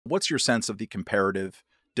What's your sense of the comparative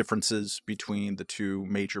differences between the two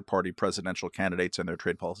major party presidential candidates and their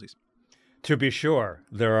trade policies? To be sure,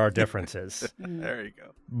 there are differences. There you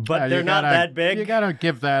go. But they're not that big. You got to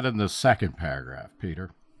give that in the second paragraph,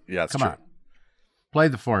 Peter. Yeah, that's Come true. on. Play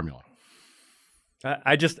the formula.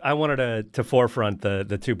 I wanted to forefront the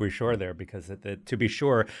to be sure there because to be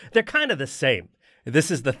sure, they're kind of the same.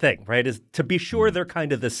 This is the thing, right? Is to be sure they're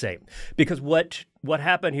kind of the same. Because what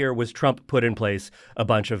happened here was Trump put in place a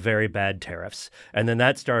bunch of very bad tariffs. And then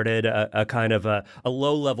that started a kind of a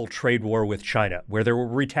low-level trade war with China, where there were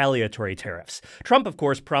retaliatory tariffs. Trump, of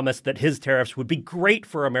course, promised that his tariffs would be great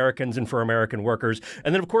for Americans and for American workers.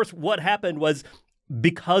 And then, of course, what happened was,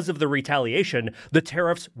 because of the retaliation, the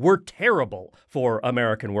tariffs were terrible for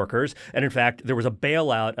American workers. And in fact, there was a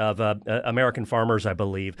bailout of American farmers, I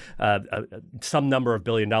believe, some number of $1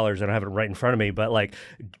 billion. I don't have it right in front of me, but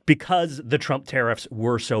because the Trump tariffs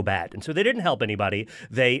were so bad. And so they didn't help anybody.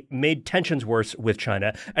 They made tensions worse with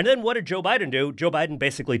China. And then what did Joe Biden do? Joe Biden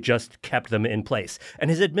basically just kept them in place. And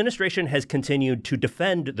his administration has continued to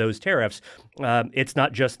defend those tariffs. It's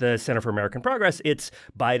not just the Center for American Progress. It's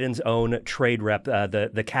Biden's own trade rep,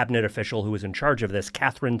 the cabinet official who was in charge of this,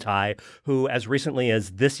 Catherine Tai, who as recently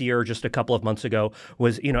as this year, just a couple of months ago,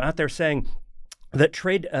 was out there saying that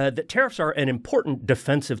that tariffs are an important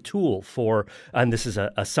defensive tool for, and this is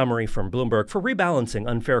a summary from Bloomberg, for rebalancing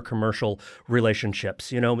unfair commercial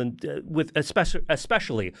relationships, with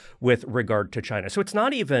especially with regard to China. So it's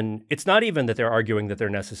not even that they're arguing that they're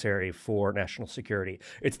necessary for national security.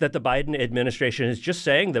 It's that the Biden administration is just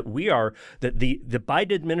saying that the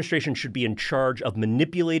Biden administration should be in charge of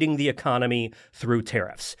manipulating the economy through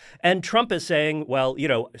tariffs. And Trump is saying, well,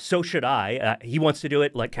 so should I. He wants to do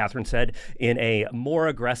it, like Catherine said, in a more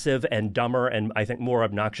aggressive and dumber and I think more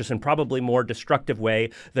obnoxious and probably more destructive way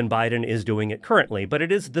than Biden is doing it currently. But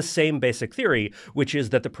it is the same basic theory, which is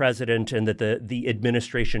that the president and that the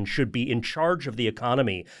administration should be in charge of the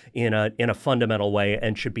economy in a fundamental way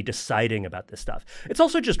and should be deciding about this stuff. It's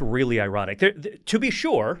also just really ironic. To be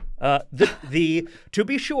sure, the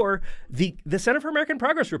Center for American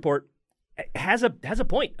Progress report has a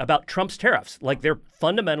point about Trump's tariffs. They're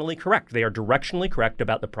fundamentally correct. They are directionally correct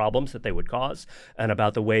about the problems that they would cause and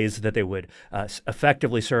about the ways that they would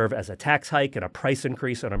effectively serve as a tax hike and a price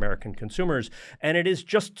increase on American consumers. And it is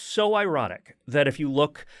just so ironic that if you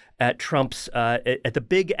look at Trump's at the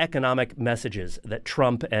big economic messages that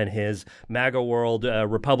Trump and his MAGA world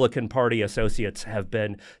Republican Party associates have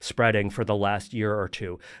been spreading for the last year or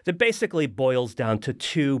two, that basically boils down to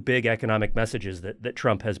two big economic messages that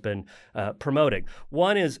Trump has been promoting.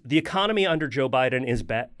 One is the economy under Joe Biden is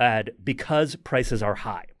bad because prices are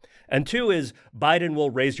high. And two is Biden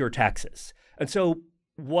will raise your taxes. And so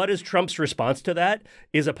what is Trump's response to that?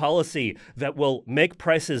 Is a policy that will make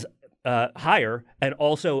prices higher and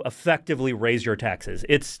also effectively raise your taxes.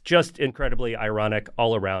 It's just incredibly ironic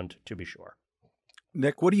all around, to be sure.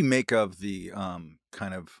 Nick, what do you make of the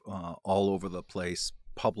kind of all over the place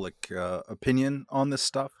public opinion on this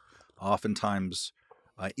stuff? Oftentimes,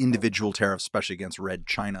 individual tariffs, especially against Red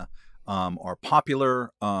China, are popular.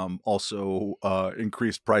 Also,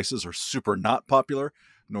 increased prices are super not popular,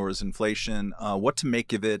 nor is inflation. What to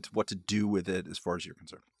make of it, what to do with it as far as you're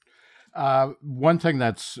concerned? One thing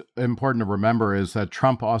that's important to remember is that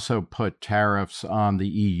Trump also put tariffs on the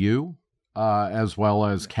EU, as well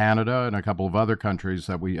as Canada and a couple of other countries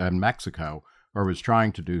and Mexico, or was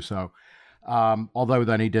trying to do so. Although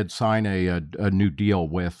then he did sign a new deal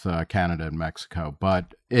with Canada and Mexico.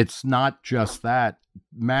 But it's not just that.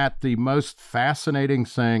 Matt, the most fascinating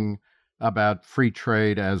thing about free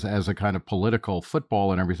trade as a kind of political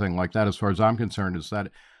football and everything like that, as far as I'm concerned, is that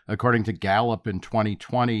according to Gallup in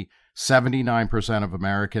 2020, 79% of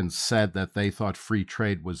Americans said that they thought free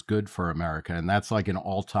trade was good for America, and that's like an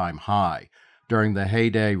all-time high. During the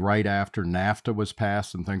heyday right after NAFTA was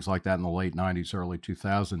passed and things like that in the late 90s, early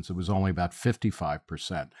 2000s, it was only about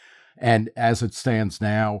 55%. And as it stands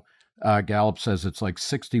now, Gallup says it's like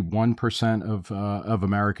 61% of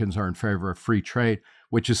Americans are in favor of free trade,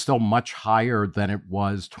 which is still much higher than it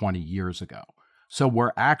was 20 years ago. So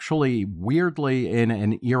we're actually weirdly in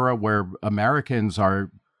an era where Americans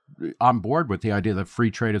are on board with the idea that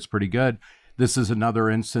free trade is pretty good. This is another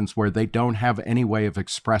instance where they don't have any way of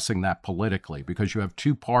expressing that politically, because you have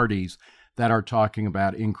two parties that are talking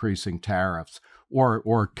about increasing tariffs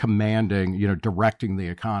or commanding, directing the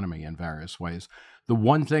economy in various ways. The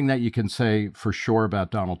one thing that you can say for sure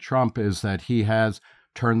about Donald Trump is that he has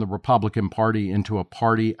turned the Republican Party into a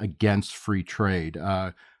party against free trade.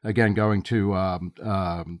 Again, going to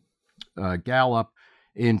Gallup,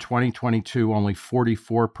 in 2022, only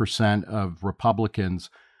 44% of Republicans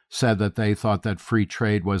said that they thought that free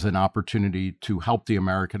trade was an opportunity to help the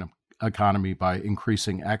American economy by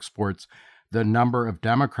increasing exports. The number of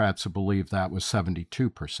Democrats who believed that was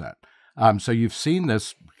 72%. So you've seen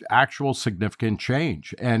this actual significant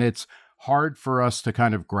change, and it's hard for us to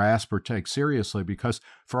kind of grasp or take seriously because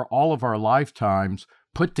for all of our lifetimes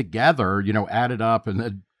put together, added up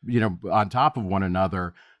and, on top of one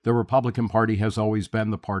another, the Republican Party has always been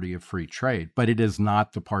the party of free trade, but it is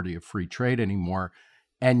not the party of free trade anymore.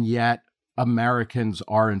 And yet Americans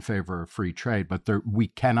are in favor of free trade, but we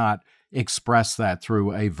cannot express that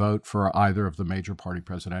through a vote for either of the major party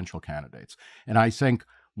presidential candidates. And I think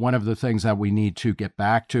one of the things that we need to get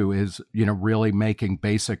back to is, really making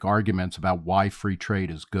basic arguments about why free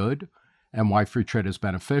trade is good and why free trade is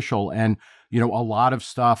beneficial. And, a lot of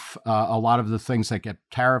stuff, a lot of the things that get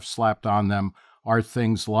tariffs slapped on them are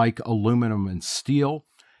things like aluminum and steel.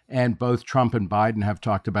 And both Trump and Biden have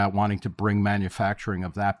talked about wanting to bring manufacturing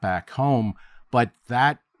of that back home. But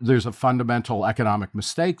there's a fundamental economic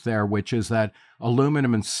mistake there, which is that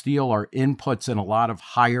aluminum and steel are inputs in a lot of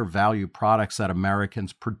higher value products that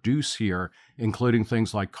Americans produce here, including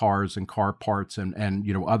things like cars and car parts and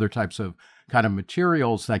other types of kind of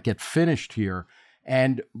materials that get finished here.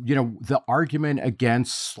 And, the argument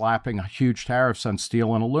against slapping huge tariffs on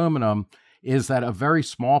steel and aluminum is that a very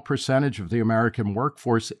small percentage of the American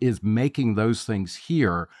workforce is making those things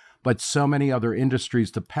here, but so many other industries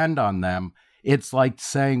depend on them. It's like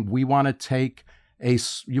saying we want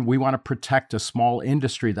to protect a small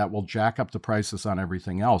industry that will jack up the prices on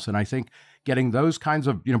everything else. And I think getting those kinds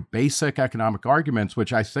of basic economic arguments,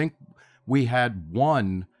 which I think we had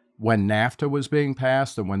won when NAFTA was being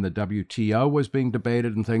passed and when the WTO was being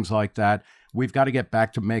debated and things like that, we've got to get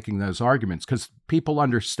back to making those arguments because people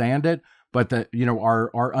understand it, but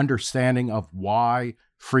our understanding of why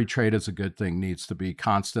free trade is a good thing needs to be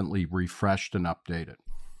constantly refreshed and updated.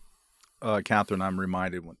 Catherine, I'm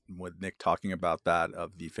reminded with Nick talking about that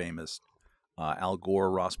of the famous Al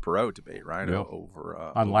Gore-Ross Perot debate, right? Yep.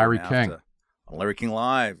 Over Larry NAFTA. King. On Larry King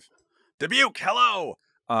Live. Dubuque, hello!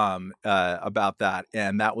 About that.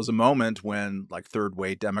 And that was a moment when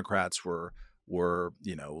third-way Democrats were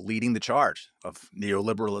leading the charge of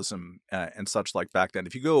neoliberalism and such like back then.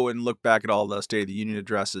 If you go and look back at all the State of the Union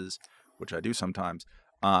addresses, which I do sometimes,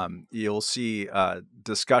 you'll see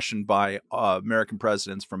discussion by American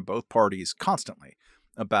presidents from both parties constantly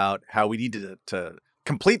about how we needed to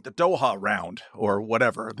complete the Doha round or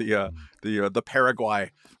whatever, the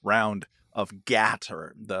Paraguay round of GATT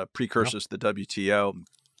or the precursors to the WTO.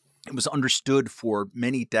 It was understood for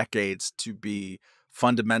many decades to be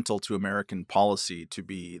fundamental to American policy, to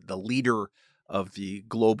be the leader of the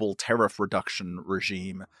global tariff reduction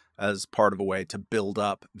regime as part of a way to build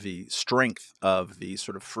up the strength of the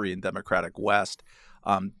sort of free and democratic West.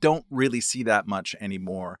 Don't really see that much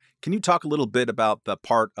anymore. Can you talk a little bit about the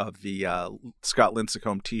part of the Scott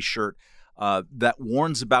Lincecum t-shirt that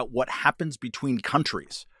warns about what happens between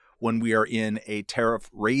countries when we are in a tariff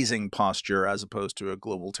raising posture as opposed to a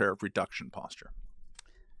global tariff reduction posture?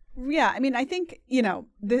 Yeah, I mean, I think,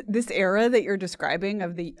 this era that you're describing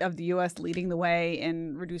of the U.S. leading the way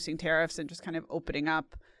in reducing tariffs and just kind of opening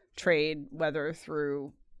up trade, whether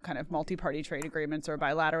through kind of multi-party trade agreements or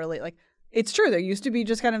bilaterally, it's true. There used to be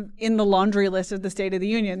just kind of in the laundry list of the State of the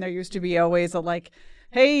Union, there used to be always a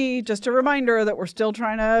hey, just a reminder that we're still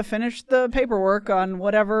trying to finish the paperwork on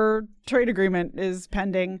whatever trade agreement is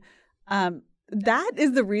pending. That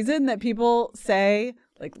is the reason that people say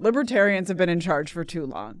libertarians have been in charge for too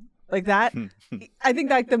long. That, I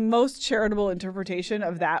think the most charitable interpretation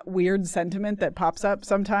of that weird sentiment that pops up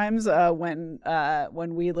sometimes when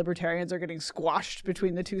we libertarians are getting squashed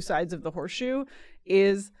between the two sides of the horseshoe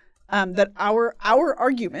is that our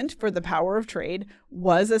argument for the power of trade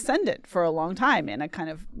was ascendant for a long time in a kind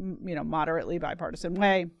of moderately bipartisan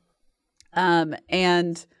way,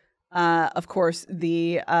 and of course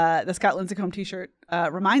the Scott Lincecum t-shirt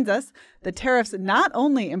reminds us that tariffs not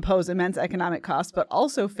only impose immense economic costs but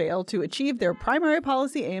also fail to achieve their primary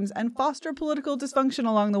policy aims and foster political dysfunction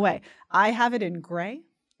along the way. I have it in gray.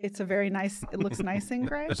 It's a very nice. It looks nice in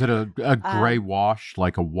gray. Is it a gray wash,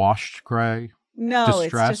 like a washed gray? No,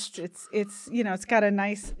 distressed? it's got a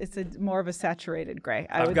nice. It's more of a saturated gray.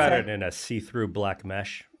 I've got it in a see-through black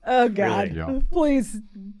mesh. Oh God! Really?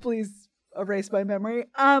 Please erase my memory.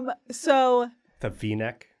 So the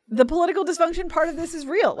V-neck. The political dysfunction part of this is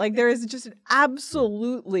real. There is just an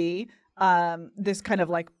absolutely this kind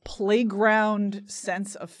of playground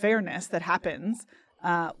sense of fairness that happens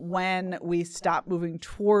when we stop moving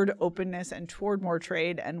toward openness and toward more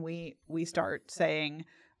trade, and we start saying,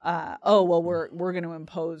 "Oh, well, we're going to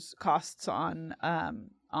impose costs on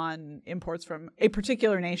on imports from a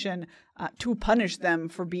particular nation to punish them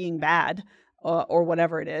for being bad or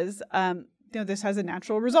whatever it is, this has a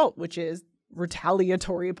natural result, which is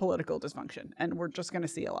retaliatory political dysfunction. And we're just going to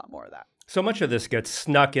see a lot more of that. So much of this gets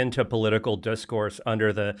snuck into political discourse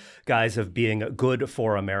under the guise of being good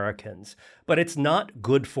for Americans. But it's not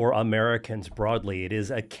good for Americans broadly. It is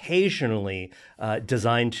occasionally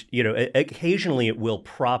designed, occasionally it will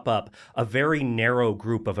prop up a very narrow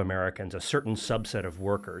group of Americans, a certain subset of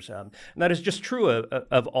workers. And that is just true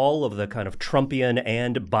of all of the kind of Trumpian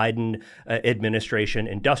and Biden administration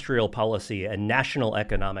industrial policy and national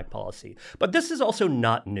economic policy. But this is also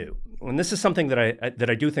not new. And this is something that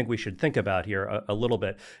I do think we should think about here a little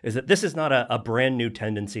bit, is that this is not a brand new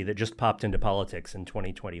tendency that just popped into politics in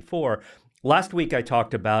 2024. Last week, I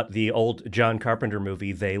talked about the old John Carpenter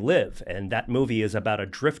movie, They Live, and that movie is about a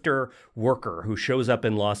drifter worker who shows up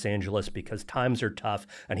in Los Angeles because times are tough,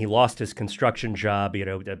 and he lost his construction job,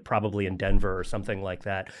 probably in Denver or something like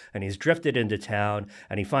that, and he's drifted into town,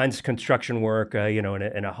 and he finds construction work, in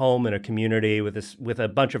a home, in a community with a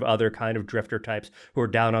bunch of other kind of drifter types who are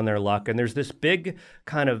down on their luck, and there's this big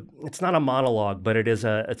kind of, it's not a monologue, but it's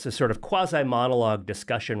a sort of quasi-monologue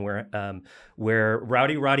discussion where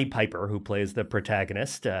Rowdy Roddy Piper, who plays the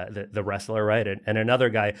protagonist, the wrestler, right, and another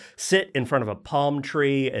guy sit in front of a palm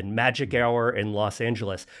tree in Magic Hour in Los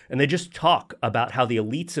Angeles, and they just talk about how the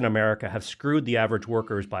elites in America have screwed the average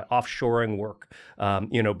workers by offshoring work.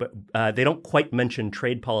 But they don't quite mention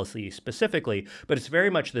trade policy specifically, but it's very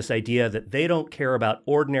much this idea that they don't care about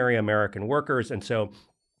ordinary American workers, and so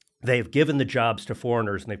they've given the jobs to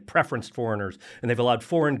foreigners, and they've preferenced foreigners, and they've allowed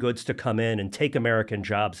foreign goods to come in and take American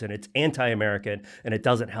jobs, and it's anti-American, and it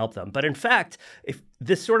doesn't help them. But in fact, if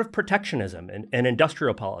this sort of protectionism and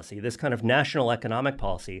industrial policy, this kind of national economic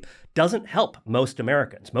policy, doesn't help most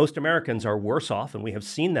Americans. Most Americans are worse off, and we have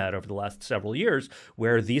seen that over the last several years,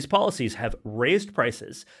 where these policies have raised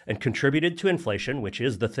prices and contributed to inflation, which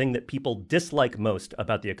is the thing that people dislike most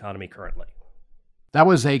about the economy currently. That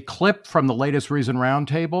was a clip from the latest Reason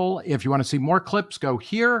Roundtable. If you want to see more clips, go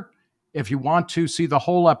here. If you want to see the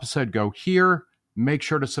whole episode, go here. Make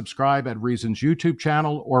sure to subscribe at Reason's YouTube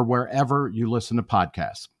channel or wherever you listen to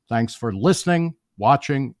podcasts. Thanks for listening,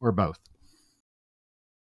 watching, or both.